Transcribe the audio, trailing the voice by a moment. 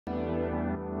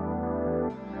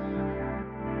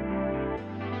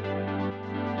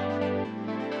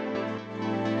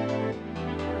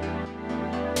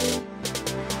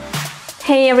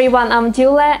Hey everyone, I'm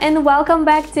Julia and welcome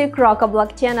back to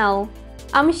Crocoblog channel.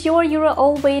 I'm sure you're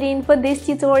all waiting for this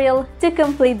tutorial to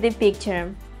complete the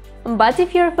picture. But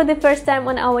if you're for the first time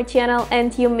on our channel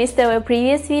and you missed our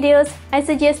previous videos, I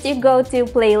suggest you go to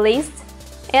playlists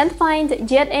and find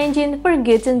JetEngine for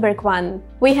Gutenberg 1.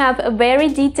 We have very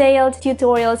detailed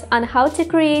tutorials on how to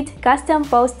create custom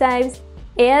post types,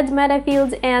 add meta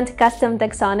fields and custom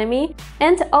taxonomy,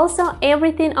 and also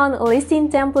everything on listing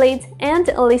templates and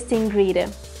listing grid.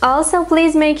 Also,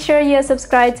 please make sure you're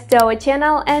subscribed to our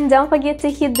channel and don't forget to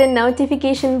hit the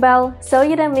notification bell so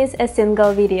you don't miss a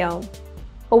single video.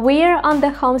 We're on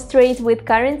the home straight with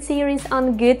current series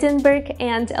on Gutenberg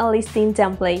and listing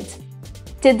templates.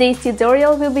 Today's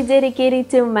tutorial will be dedicated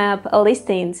to map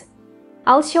listings.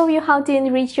 I'll show you how to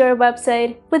enrich your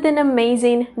website with an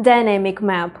amazing dynamic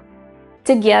map.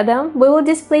 Together, we will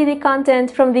display the content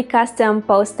from the custom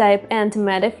post type and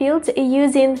meta fields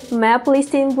using map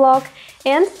listing block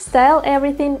and style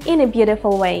everything in a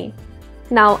beautiful way.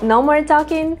 Now, no more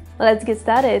talking, let's get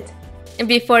started.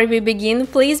 Before we begin,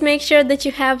 please make sure that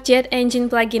you have JetEngine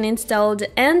plugin installed,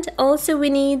 and also we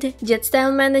need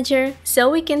JetStyle Manager so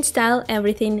we can style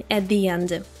everything at the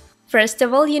end. First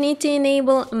of all, you need to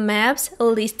enable Maps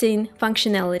listing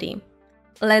functionality.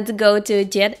 Let's go to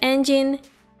JetEngine,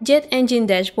 JetEngine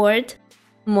Dashboard,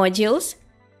 Modules,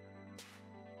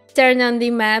 turn on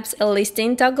the Maps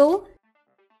listing toggle,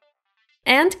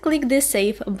 and click the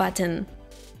Save button.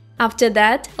 After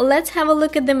that, let's have a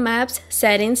look at the Maps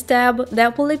Settings tab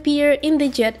that will appear in the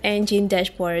JetEngine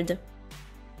dashboard.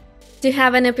 To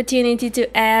have an opportunity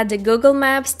to add Google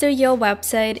Maps to your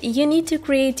website, you need to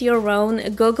create your own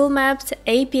Google Maps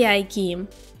API key.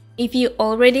 If you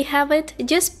already have it,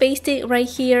 just paste it right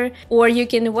here, or you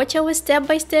can watch our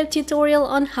step-by-step tutorial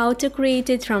on how to create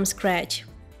it from scratch.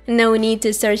 No need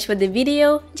to search for the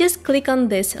video, just click on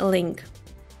this link.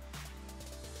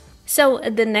 So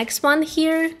the next one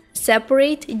here,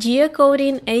 separate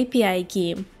geocoding API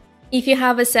key. If you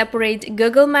have a separate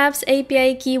Google Maps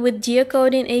API key with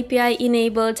geocoding API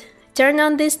enabled, turn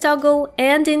on this toggle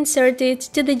and insert it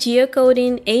to the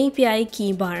geocoding API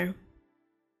key bar.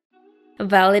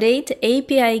 Validate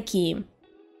API key.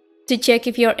 To check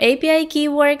if your API key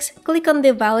works, click on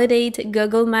the Validate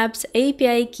Google Maps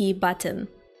API key button.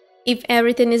 If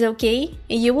everything is okay,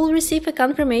 you will receive a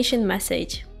confirmation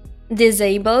message.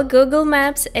 Disable Google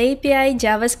Maps API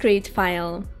JavaScript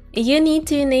file. You need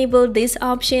to enable this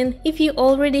option if you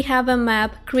already have a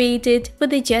map created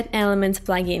with the JetElements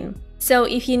plugin. So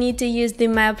if you need to use the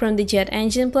map from the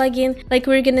JetEngine plugin, like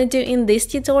we're gonna do in this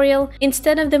tutorial,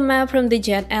 instead of the map from the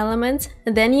JetElements,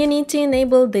 then you need to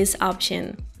enable this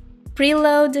option.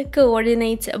 Preload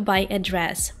coordinates by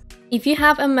address. If you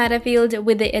have a meta field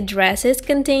with the addresses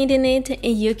contained in it,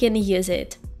 you can use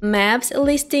it. Maps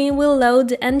listing will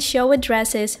load and show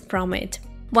addresses from it.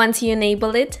 Once you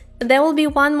enable it, there will be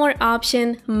one more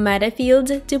option, meta field,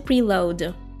 to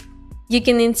preload. You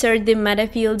can insert the meta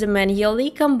field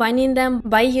manually, combining them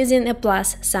by using a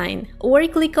plus sign, or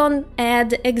click on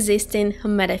Add existing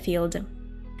meta field.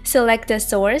 Select a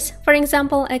source, for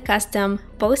example a custom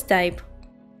post type,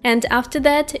 and after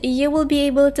that you will be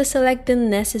able to select the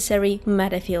necessary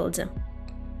meta field.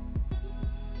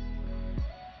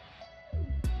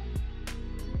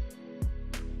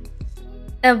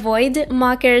 Avoid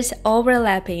markers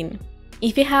overlapping.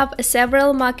 If you have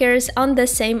several markers on the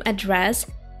same address,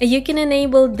 you can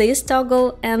enable this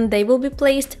toggle and they will be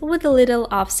placed with a little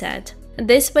offset.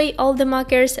 This way all the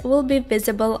markers will be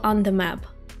visible on the map.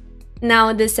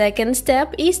 Now the second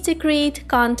step is to create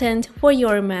content for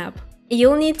your map.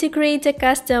 You'll need to create a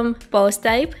custom post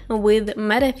type with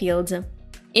meta fields.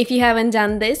 If you haven't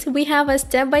done this, we have a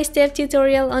step-by-step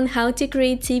tutorial on how to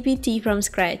create CPT from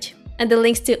scratch. And the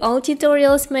links to all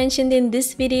tutorials mentioned in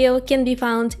this video can be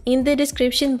found in the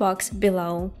description box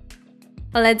below.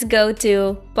 Let's go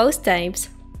to post types.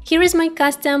 Here is my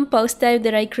custom post type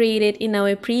that I created in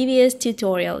our previous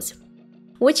tutorials.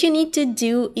 What you need to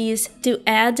do is to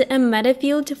add a meta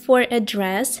field for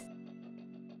address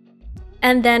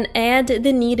and then add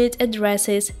the needed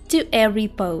addresses to every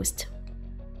post.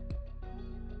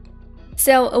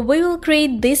 So we will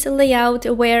create this layout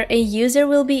where a user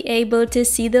will be able to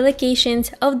see the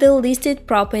locations of the listed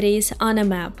properties on a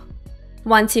map.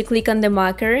 Once you click on the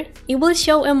marker, it will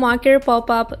show a marker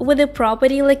pop-up with a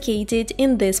property located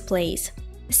in this place.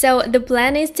 So the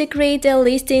plan is to create a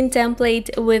listing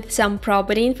template with some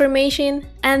property information,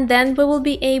 and then we will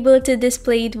be able to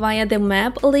display it via the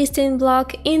map listing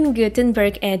block in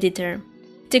Gutenberg editor.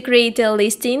 To create a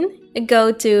listing,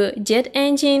 go to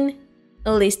JetEngine,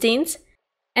 Listings,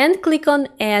 and click on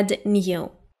Add New.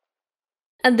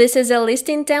 And this is a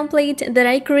listing template that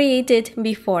I created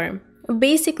before.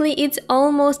 Basically, it's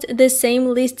almost the same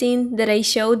listing that I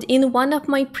showed in one of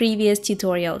my previous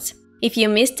tutorials. If you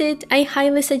missed it, I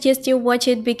highly suggest you watch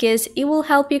it because it will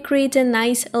help you create a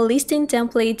nice listing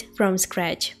template from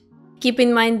scratch. Keep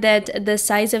in mind that the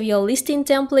size of your listing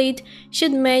template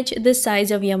should match the size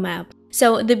of your map.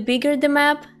 So the bigger the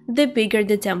map, the bigger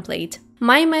the template.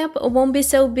 My map won't be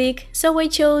so big, so I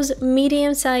chose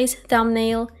medium-size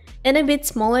thumbnail and a bit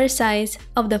smaller size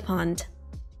of the font.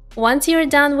 Once you're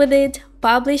done with it,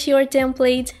 publish your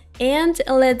template and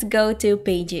let's go to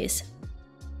Pages.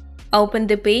 Open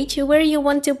the page where you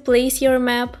want to place your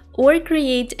map or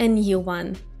create a new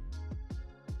one.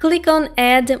 Click on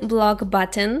Add Block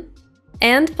button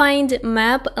and find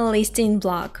Map Listing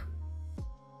Block.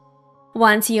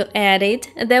 Once you add it,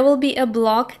 there will be a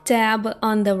Block tab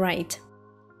on the right.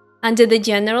 Under the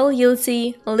General, you'll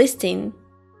see Listing.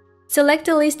 Select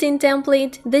a listing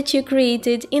template that you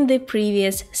created in the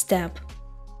previous step.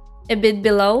 A bit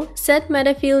below, set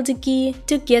meta field key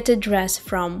to get address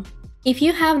from. If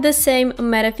you have the same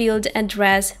meta field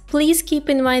address, please keep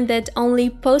in mind that only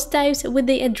post types with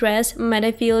the address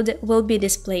meta field will be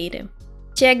displayed.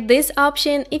 Check this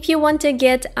option if you want to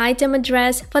get item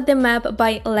address for the map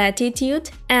by latitude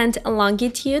and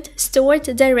longitude stored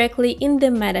directly in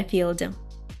the meta field.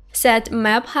 Set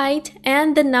map height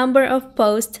and the number of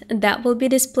posts that will be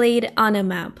displayed on a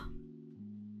map.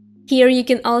 Here you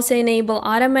can also enable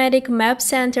automatic map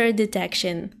center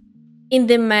detection. In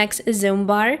the max zoom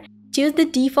bar, choose the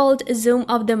default zoom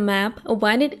of the map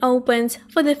when it opens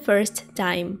for the first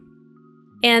time.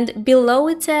 And below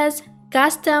it says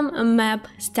Custom Map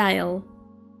Style.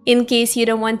 In case you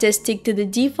don't want to stick to the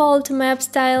default map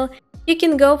style, you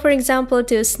can go for example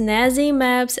to Snazzy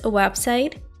Maps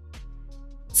website.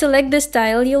 Select the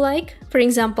style you like, for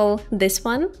example this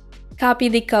one. Copy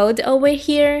the code over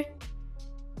here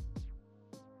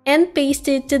and paste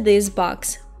it to this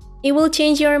box. It will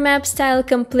change your map style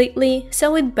completely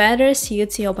so it better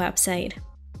suits your website.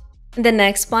 The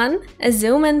next one, a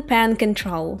zoom and pan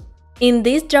control. In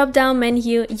this drop-down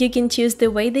menu, you can choose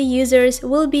the way the users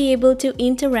will be able to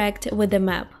interact with the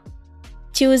map.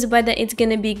 Choose whether it's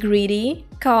gonna be greedy,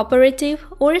 cooperative,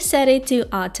 or set it to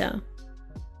auto.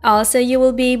 Also, you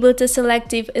will be able to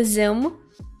select if zoom,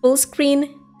 full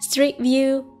screen, street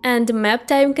view, and map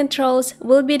time controls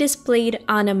will be displayed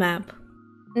on a map.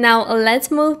 Now let's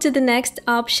move to the next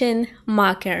option,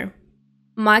 Marker.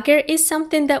 Marker is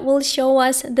something that will show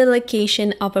us the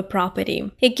location of a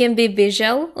property. It can be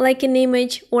visual, like an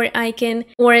image or icon,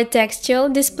 or a textual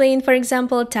displaying, for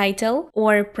example, title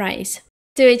or price.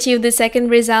 To achieve the second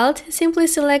result, simply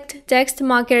select Text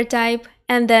Marker Type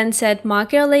and then set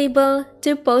marker label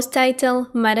to post title,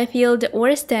 meta field,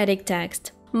 or static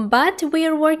text. But we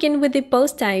are working with the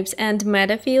post types and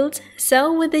meta fields,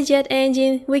 so with the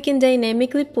JetEngine we can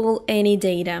dynamically pull any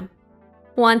data.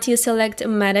 Once you select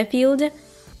meta field,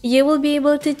 you will be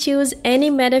able to choose any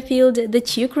meta field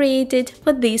that you created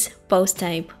for this post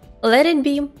type. Let it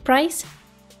be price.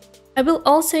 I will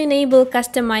also enable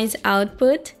customize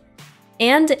output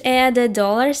and add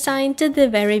a $sign to the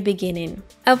very beginning.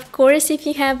 Of course, if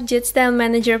you have JetStyle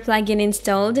Manager plugin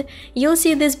installed, you'll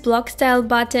see this block style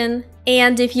button,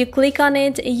 and if you click on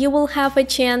it, you will have a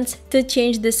chance to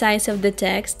change the size of the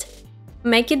text,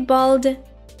 make it bold,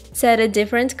 set a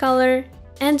different color,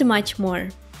 and much more.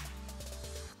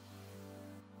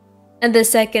 And the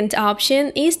second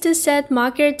option is to set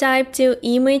marker type to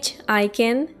image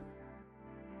icon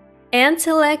and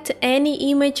select any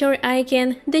image or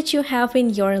icon that you have in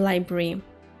your library.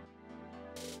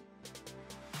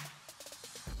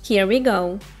 Here we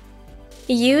go.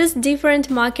 Use different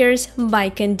markers by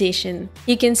condition.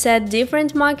 You can set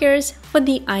different markers for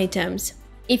the items.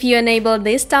 If you enable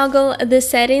this toggle, the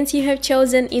settings you have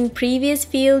chosen in previous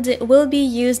field will be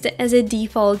used as a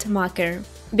default marker.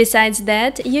 Besides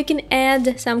that, you can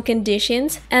add some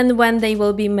conditions, and when they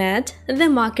will be met, the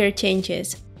marker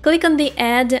changes. Click on the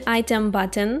Add Item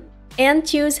button and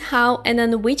choose how and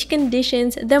on which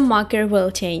conditions the marker will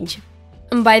change.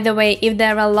 By the way, if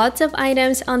there are lots of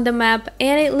items on the map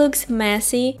and it looks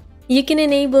messy, you can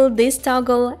enable this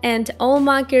toggle and all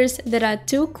markers that are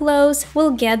too close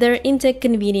will gather into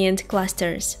convenient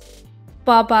clusters.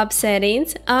 Pop-up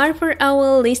settings are for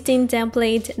our listing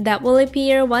template that will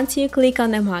appear once you click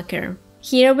on a marker.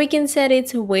 Here we can set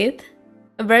its width,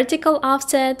 vertical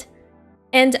offset,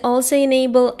 and also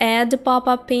enable Add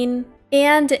Pop-up Pin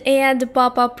and add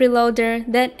pop-up preloader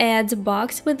that adds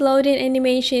box with loading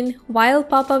animation while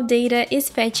pop-up data is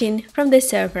fetching from the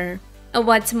server.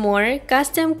 What's more,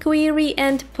 custom query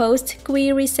and post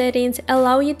query settings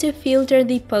allow you to filter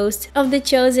the posts of the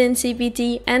chosen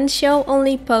CPT and show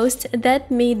only posts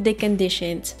that meet the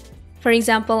conditions. For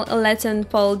example, let's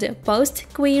unfold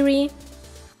post query,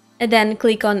 then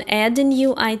click on Add a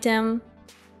new item.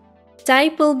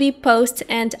 Type will be post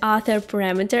and author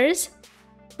parameters,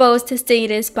 post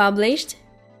status published,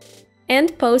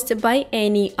 and post by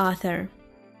any author.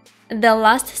 The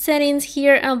last settings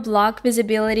here are block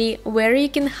visibility, where you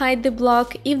can hide the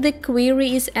block if the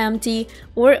query is empty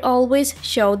or always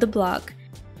show the block.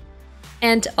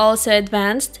 And also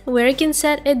advanced, where you can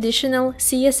set additional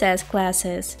CSS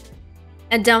classes.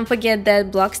 And don't forget that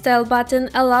block style button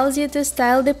allows you to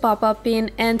style the pop-up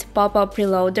pin and pop-up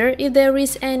preloader if there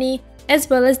is any, as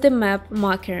well as the map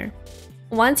marker.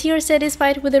 Once you're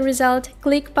satisfied with the result,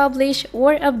 click publish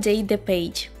or update the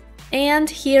page. And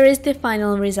here is the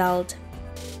final result.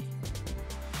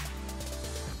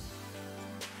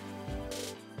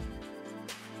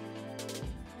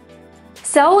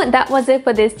 So that was it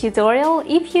for this tutorial.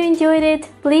 If you enjoyed it,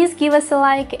 please give us a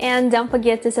like and don't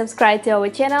forget to subscribe to our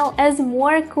channel as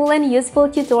more cool and useful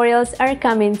tutorials are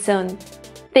coming soon.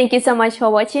 Thank you so much for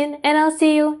watching and I'll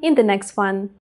see you in the next one.